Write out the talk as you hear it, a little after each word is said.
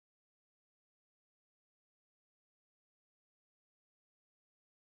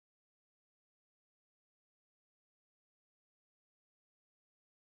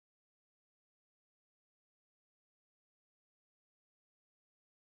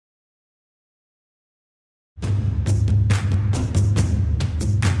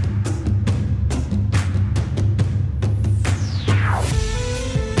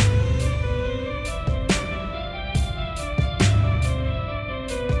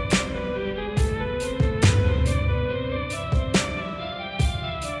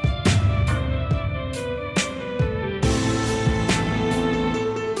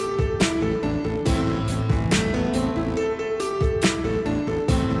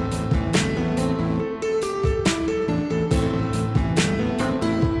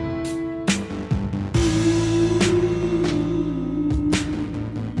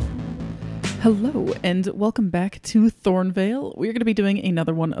Hello, and welcome back to Thornvale. We're going to be doing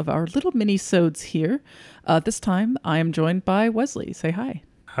another one of our little mini-sodes here. This time, I am joined by Wesley. Say hi.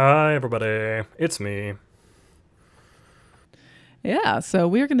 Hi, everybody. It's me. Yeah, so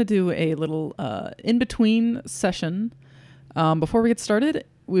we're going to do a little in-between session. Before we get started,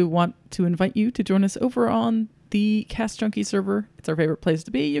 we want to invite you to join us over on the Cast Junkie server. It's our favorite place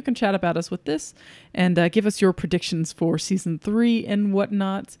to be. You can chat about us with this and give us your predictions for Season 3 and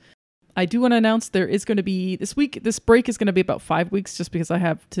whatnot. I do want to announce there is going to be this break is going to be about 5 weeks just because I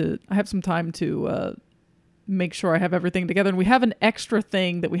have some time to make sure I have everything together. And we have an extra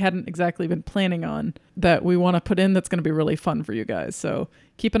thing that we hadn't exactly been planning on that we want to put in that's going to be really fun for you guys. So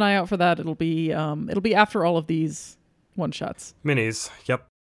keep an eye out for that. It'll be after all of these one shots. Minis, yep.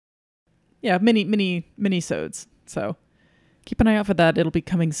 Yeah, mini-sodes. So keep an eye out for that. It'll be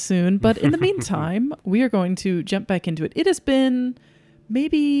coming soon. But in the meantime, we are going to jump back into it. It has been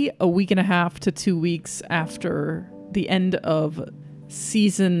maybe a week and a half to 2 weeks after the end of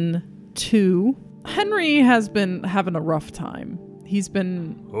Season 2. Henry has been having a rough time. He's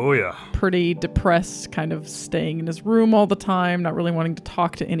been pretty depressed, kind of staying in his room all the time, not really wanting to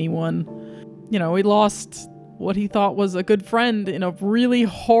talk to anyone. You know, he lost what he thought was a good friend in a really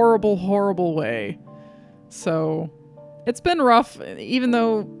horrible, horrible way. So it's been rough, even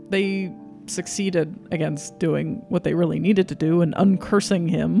though they succeeded against doing what they really needed to do and uncursing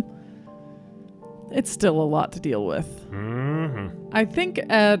him. It's still a lot to deal with. Mm-hmm. I think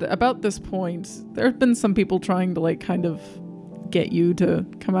at about this point, there have been some people trying to kind of get you to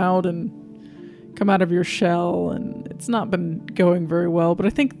come out of your shell, and it's not been going very well. But I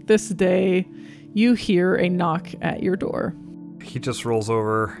think this day, you hear a knock at your door. He just rolls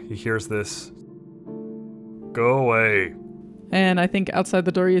over. He hears this. Go away. And I think outside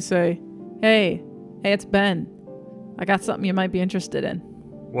the door you say, Hey, it's Ben. I got something you might be interested in.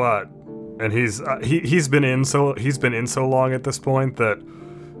 What? And he's been in so long at this point that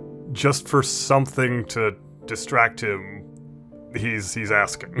just for something to distract him, he's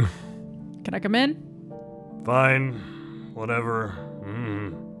asking. Can I come in? Fine. Whatever.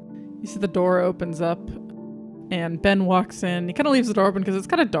 You see the door opens up and Ben walks in. He kind of leaves the door open because it's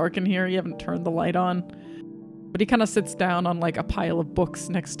kind of dark in here. You haven't turned the light on. But he kind of sits down on a pile of books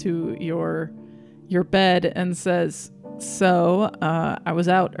next to your bed and says, So, I was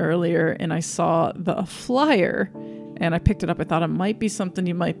out earlier and I saw the flyer and I picked it up. I thought it might be something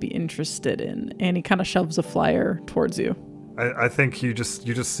you might be interested in. And he kind of shoves a flyer towards you. I think you just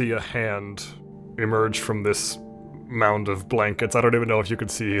see a hand emerge from this mound of blankets. I don't even know if you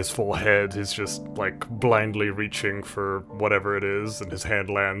could see his full head. He's just blindly reaching for whatever it is, and his hand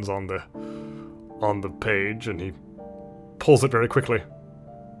lands on the page, and he pulls it very quickly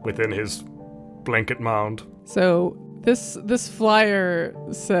within his blanket mound. So this flyer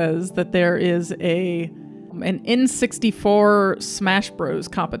says that there is an N64 Smash Bros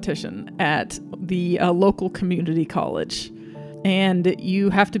competition at the local community college, and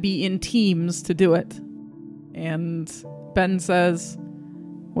you have to be in teams to do it. And Ben says,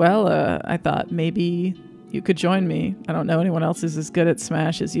 well, I thought maybe you could join me. I don't know anyone else is as good at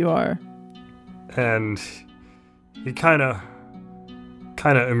Smash as you are. And he kind of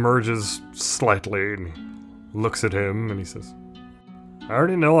emerges slightly and looks at him and he says, I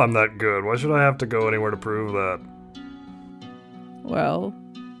already know I'm that good. Why should I have to go anywhere to prove that? Well,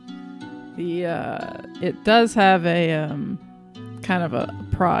 it does have a kind of a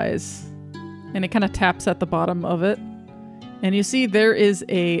prize, and it kind of taps at the bottom of it. And you see there is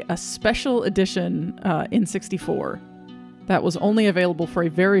a special edition N64 that was only available for a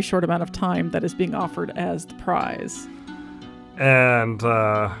very short amount of time that is being offered as the prize. And,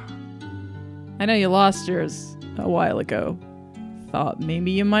 I know you lost yours a while ago. Thought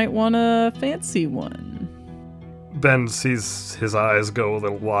maybe you might want a fancy one. Ben sees his eyes go a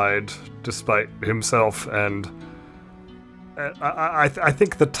little wide despite himself, and I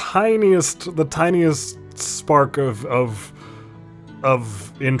think the tiniest spark of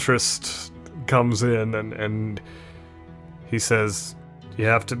interest comes in, and he says, you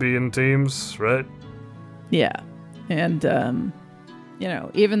have to be in teams, right? Yeah. And,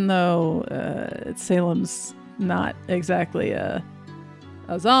 even though Salem's not exactly a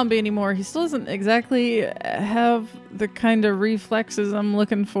zombie anymore, he still doesn't exactly have the kind of reflexes I'm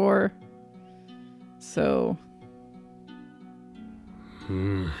looking for. So...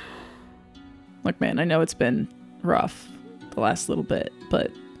 Look, man, I know it's been rough the last little bit,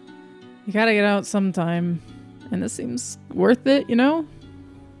 but you gotta get out sometime, and this seems worth it, you know?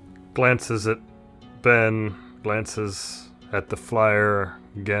 Glances at Ben, glances at the flyer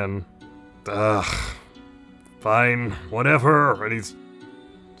again. Ugh, fine, whatever. And he's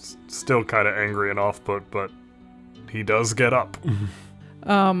still kind of angry and off put, but he does get up.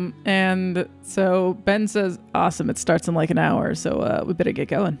 And so Ben says, awesome, it starts in like an hour, so we better get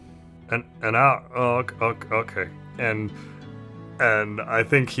going. An hour? Oh, okay. And I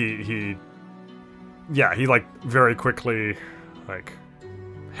think he like very quickly, like,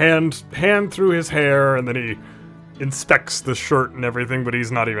 hand through his hair, and then he inspects the shirt and everything, but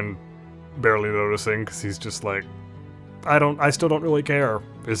he's not even barely noticing, because he's just like, I still don't really care,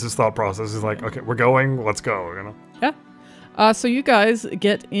 is his thought process. He's like, okay, we're going, let's go, you know? Yeah. So you guys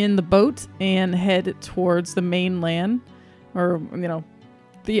get in the boat and head towards the mainland, or, you know,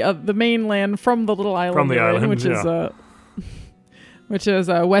 the mainland from the little island, From the island, which is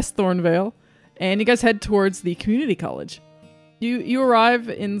West Thornvale, and you guys head towards the community college. You arrive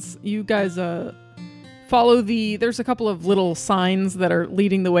in, you guys follow there's a couple of little signs that are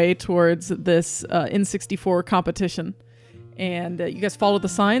leading the way towards this N64 competition. And you guys follow the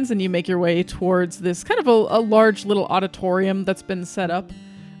signs and you make your way towards this kind of a large little auditorium that's been set up.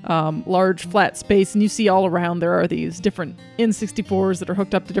 Large flat space, and you see all around there are these different N64s that are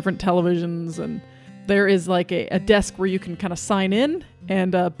hooked up to different televisions, and there is like a desk where you can kind of sign in,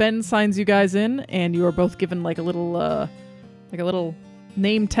 and Ben signs you guys in, and you are both given like a little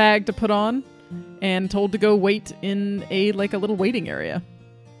name tag to put on, and told to go wait in a little waiting area.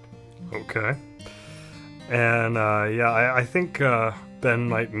 Okay. And I think Ben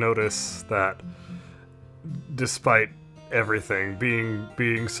might notice that despite everything,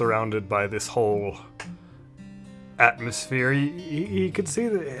 being surrounded by this whole atmosphere, he could see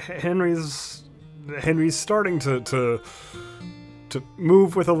that Henry's starting to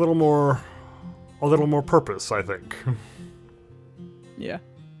move with a little more purpose, I think. Yeah.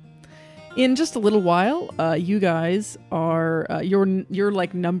 In just a little while, you guys are your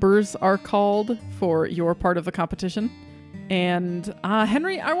like numbers are called for your part of the competition. And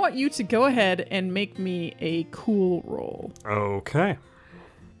Henry, I want you to go ahead and make me a cool roll. Okay.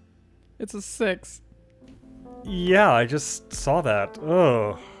 It's a 6. Yeah, I just saw that.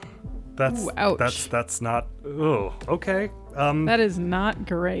 Oh, that's Ooh, ouch. That's not. Oh, okay. That is not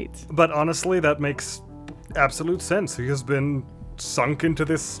great. But honestly, that makes absolute sense. He has been sunk into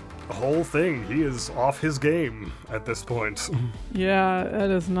this whole thing. He is off his game at this point. Yeah,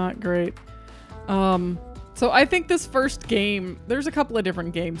 that is not great. So I think this first game, there's a couple of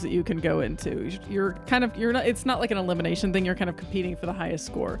different games that you can go into. You're not, it's not like an elimination thing. You're kind of competing for the highest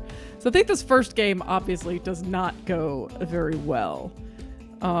score. So I think this first game obviously does not go very well.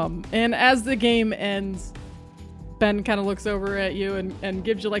 And as the game ends, Ben kind of looks over at you and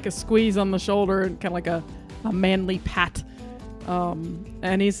gives you like a squeeze on the shoulder and kind of like a manly pat.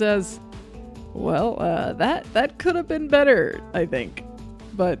 And he says, well, that could have been better, I think.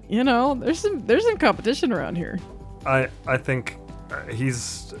 But, you know, there's some competition around here. I think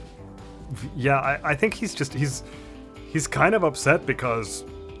he's... Yeah, I think he's kind of upset because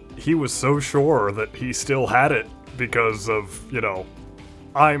he was so sure that he still had it because of, you know,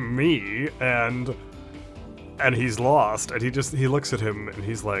 I'm me, and he's lost, and he looks at him and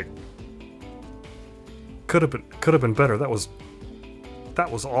he's like, could have been better. That was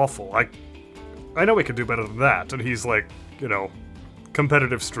awful. I know we could do better than that. And he's like, you know,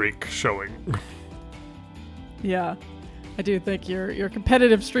 competitive streak showing. Yeah, I do think your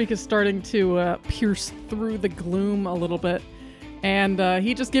competitive streak is starting to pierce through the gloom a little bit. And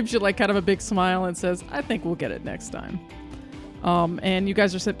he just gives you like kind of a big smile and says, I think we'll get it next time. And you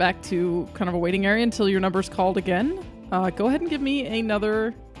guys are sent back to kind of a waiting area until your number's called again. Go ahead and give me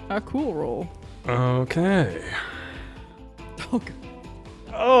another cool roll. Okay. Oh, God.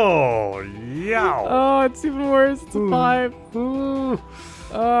 Oh, yeah. Oh, it's even worse. It's a 5. Ooh.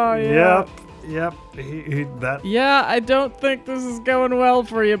 Oh, yeah. Yep. That. Yeah, I don't think this is going well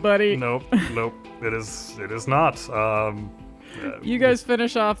for you, buddy. Nope. It is not. You guys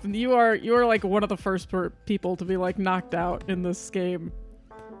finish off, and you are like one of the first people to be like knocked out in this game.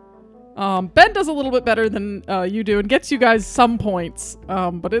 Ben does a little bit better than you do and gets you guys some points,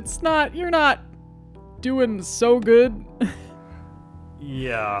 but you're not doing so good.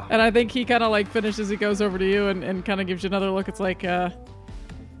 Yeah. And I think he kind of like finishes, he goes over to you and kind of gives you another look. It's like, I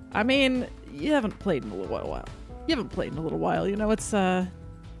mean, you haven't played in a little while. You know, it's,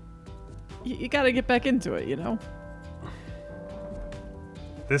 you got to get back into it, you know?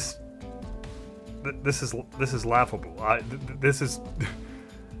 This is laughable. This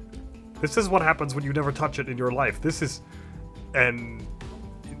is what happens when you never touch it in your life. And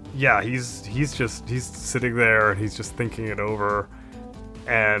yeah, he's sitting there and he's just thinking it over,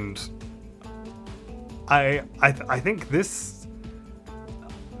 and I think this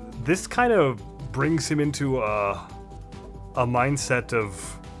kind of brings him into a mindset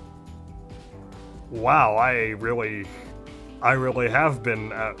of wow, I really have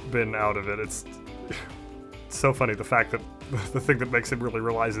been out of it. It's so funny, the fact that the thing that makes him really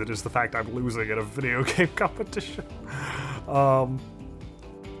realize it is the fact I'm losing at a video game competition.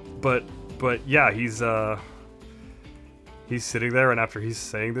 But yeah, he's sitting there, and after he's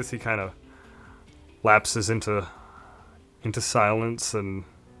saying this, he kind of lapses into silence and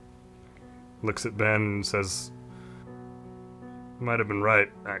looks at Ben and says, "Might have been right,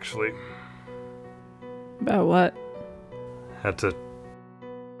 actually. About what? Had to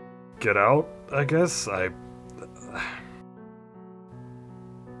get out, I guess. I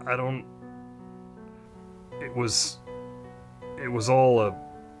don't... It was all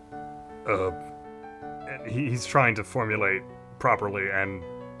he's trying to formulate properly, and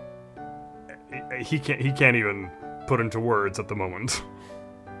he can't even put into words at the moment."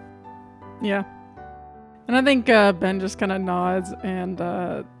 Yeah. And I think Ben just kind of nods, and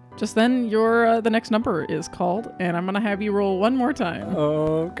just then the next number is called, and I'm going to have you roll one more time.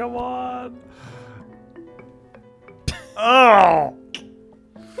 Oh, come on. Oh!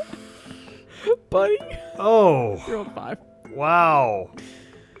 Buddy. Oh. You rolled 5. Wow.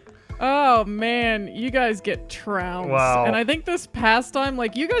 Oh, man. You guys get trounced. Wow. And I think this past time,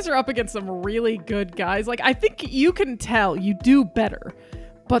 like, you guys are up against some really good guys. Like, I think you can tell you do better.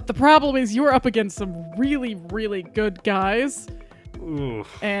 But the problem is you're up against some really, really good guys.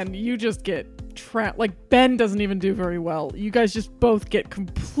 Oof. And you just get trounced. Like, Ben doesn't even do very well. You guys just both get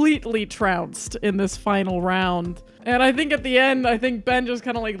completely trounced in this final round. And I think at the end, Ben just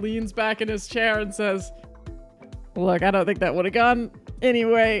kind of like leans back in his chair and says, "Look, I don't think that would have gone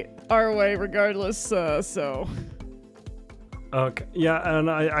anyway, our way regardless, so." Okay. Yeah,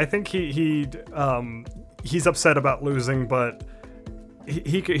 and I think he's upset about losing, but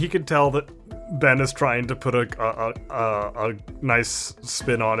he could tell that Ben is trying to put a nice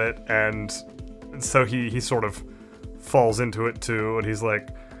spin on it, and so he sort of falls into it too, and he's like,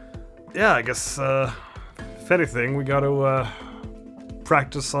 "Yeah, I guess if anything, we got to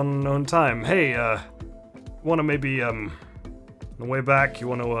practice on own time. Hey, want to maybe on the way back, you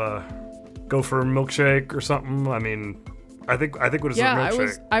want to go for a milkshake or something? I mean, I think we deserve a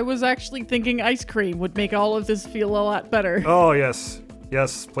milkshake." I was actually thinking ice cream would make all of this feel a lot better. Oh yes,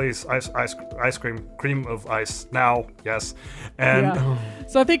 please, ice cream of ice now, yes. And yeah.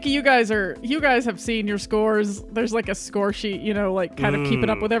 So I think you guys have seen your scores. There's like a score sheet, like kind of keeping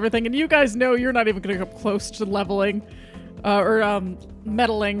up with everything, and you guys know you're not even going to come close to leveling or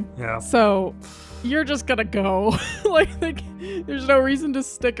meddling. Yeah. So you're just gonna go. There's no reason to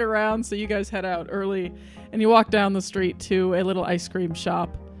stick around, so you guys head out early and you walk down the street to a little ice cream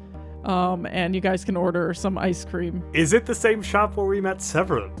shop, and you guys can order some ice cream. Is it the same shop where we met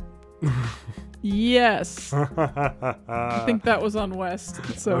Severin? Yes. I think that was on West,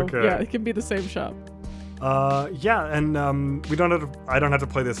 so okay. Yeah, it can be the same shop. Yeah, and I don't have to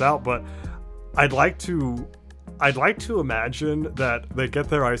play this out, but I'd like to imagine that they get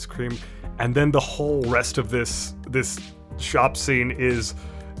their ice cream, and then the whole rest of this shop scene is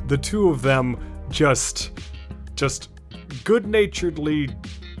the two of them just good-naturedly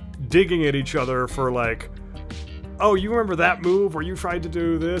digging at each other for like, "Oh, you remember that move where you tried to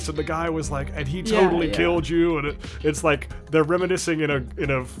do this and the guy was like, and he totally killed you," and it's like they're reminiscing in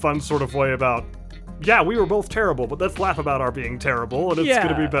a fun sort of way about, "Yeah, we were both terrible, but let's laugh about our being terrible, and it's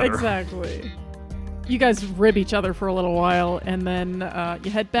gonna be better." Exactly. You guys rib each other for a little while, and then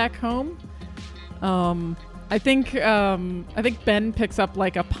you head back home. I think Ben picks up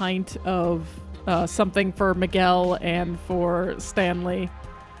like a pint of something for Miguel and for Stanley.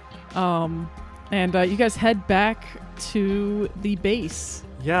 And you guys head back to the base.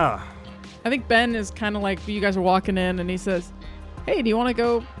 Yeah. I think Ben is kind of like, you guys are walking in, and he says, "Hey, do you want to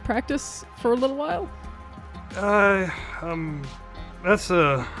go practice for a little while?" That's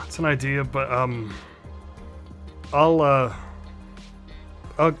an idea, but I'll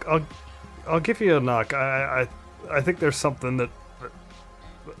give you a knock. I think there's something that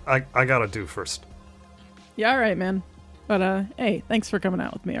I gotta do first. Yeah, all right, man. But hey, thanks for coming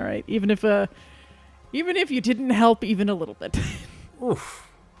out with me. All right, even if you didn't help even a little bit. Oof,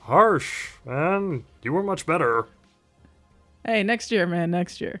 harsh, man. You were much better. Hey, next year, man.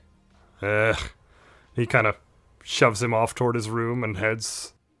 Next year. He kind of shoves him off toward his room and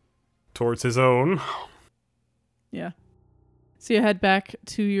heads towards his own. Yeah. So you head back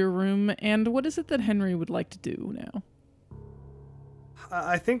to your room, and what is it that Henry would like to do now?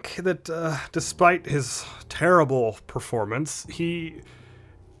 I think that despite his terrible performance, he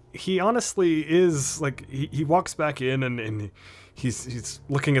honestly is like he walks back in and he's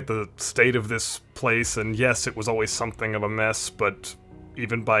looking at the state of this place, and yes, it was always something of a mess, but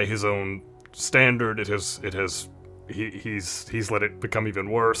even by his own standard. He's let it become even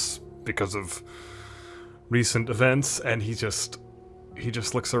worse because of recent events, and he just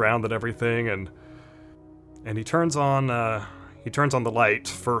looks around at everything, and he turns on the light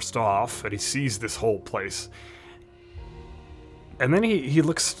first off, and he sees this whole place. And then he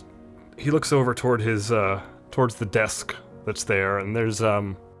looks over toward his towards the desk that's there, and there's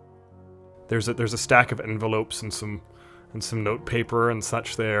a stack of envelopes and some note paper and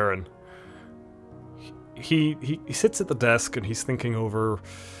such there, and he sits at the desk and he's thinking over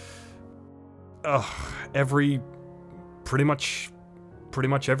pretty much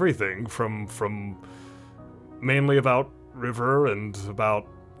everything from mainly about River and about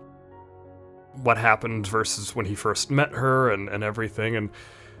what happened versus when he first met her and everything. And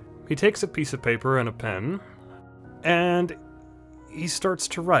he takes a piece of paper and a pen and he starts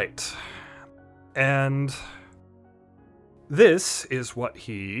to write. And this is what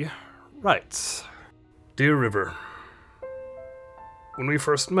he writes. Dear River, when we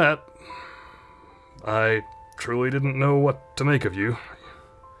first met, I truly didn't know what to make of you.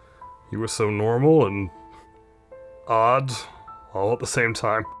 You were so normal and odd all at the same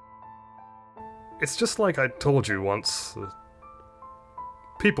time. It's just like I told you once.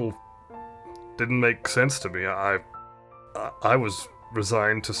 People didn't make sense to me. I was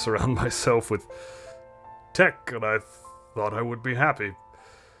resigned to surround myself with tech, and I thought I would be happy.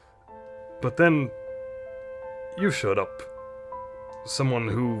 But then you showed up. Someone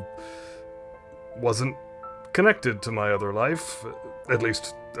who wasn't connected to my other life, at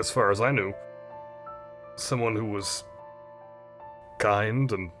least as far as I knew. Someone who was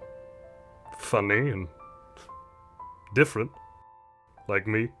kind and funny and different, like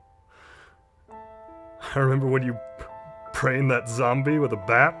me. I remember when you brained that zombie with a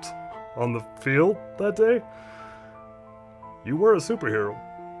bat on the field that day. You were a superhero.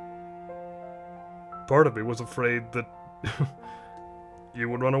 Part of me was afraid that you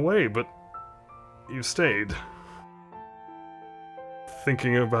would run away, but you stayed.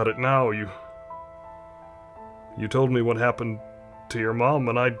 Thinking about it now, you told me what happened to your mom,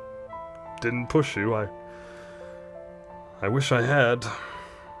 and I didn't push you. I wish I had.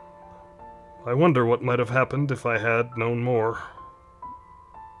 I wonder what might have happened if I had known more.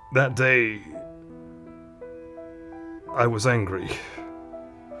 That day, I was angry.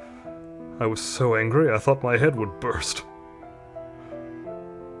 I was so angry I thought my head would burst.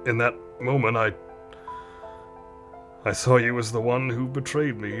 In that moment, I saw you as the one who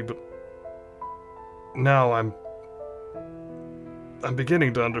betrayed me, but now I'm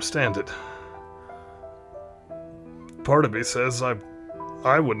beginning to understand it. Part of me says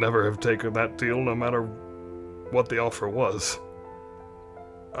I would never have taken that deal no matter what the offer was.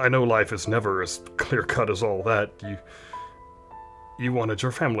 I know life is never as clear-cut as all that. You wanted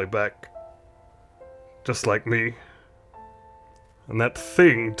your family back. Just like me. And that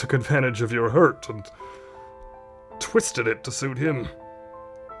thing took advantage of your hurt and twisted it to suit him.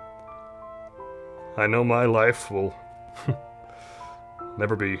 I know my life will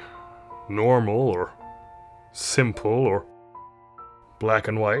never be normal or simple or black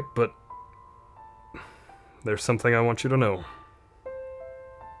and white, but there's something I want you to know.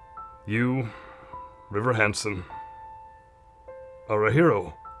 You, River Hansen, are a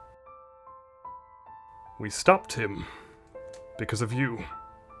hero. We stopped him because of you.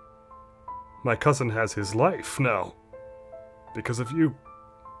 My cousin has his life now because of you.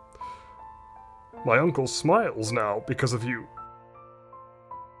 My uncle smiles now because of you.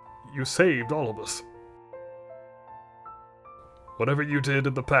 You saved all of us. Whatever you did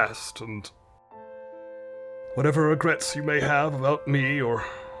in the past, and whatever regrets you may have about me or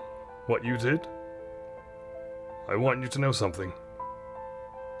what you did, I want you to know something.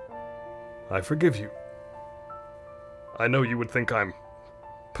 I forgive you. I know you would think I'm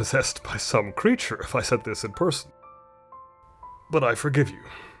possessed by some creature if I said this in person, but I forgive you.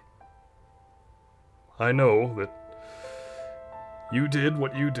 I know that you did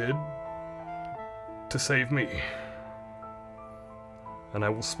what you did to save me, and I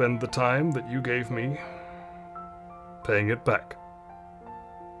will spend the time that you gave me paying it back.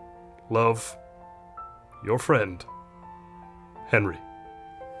 Love, your friend, Henry.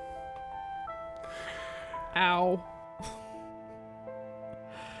 Ow.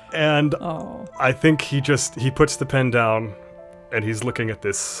 And Oh. I think he puts the pen down and he's looking at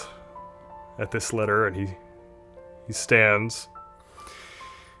this letter, and he stands.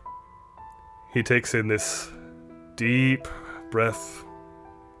 He takes in this deep breath.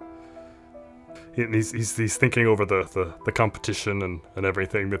 He's thinking over the competition and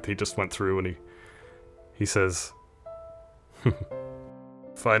everything that he just went through, and he says,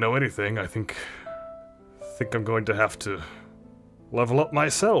 if I know anything, I think I'm going to have to level up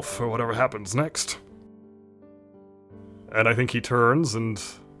myself for whatever happens next. And I think he turns and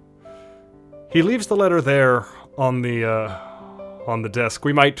he leaves the letter there on the desk.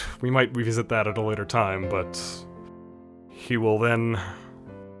 We might revisit that at a later time, but he will then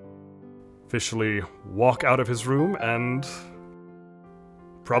officially walk out of his room and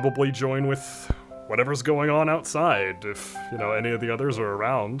probably join with whatever's going on outside. If, any of the others are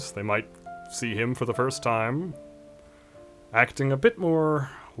around, they might see him for the first time, acting a bit more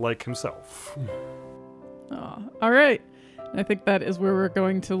like himself. All right. I think that is where we're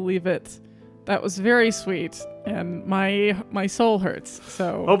going to leave it. That was very sweet, and my soul hurts.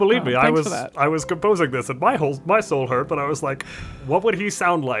 So believe me, I was composing this, and my soul hurt. But I was like, what would he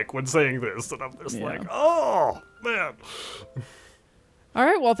sound like when saying this? And I'm just like, oh man. All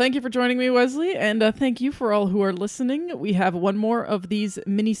right, well, thank you for joining me, Wesley, and thank you for all who are listening. We have one more of these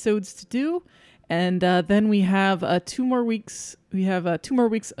mini-sodes to do, and then we have 2 more weeks. We have 2 more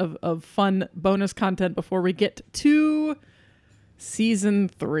weeks of fun bonus content before we get to Season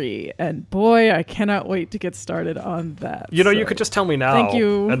 3. And boy, I cannot wait to get started on that. You could just tell me now. Thank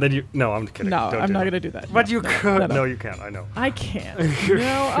you. And then No, I'm kidding. No, I'm not going to do that. But you could. No, you can't. I know. I can't.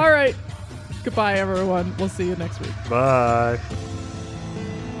 All right. Goodbye, everyone. We'll see you next week. Bye.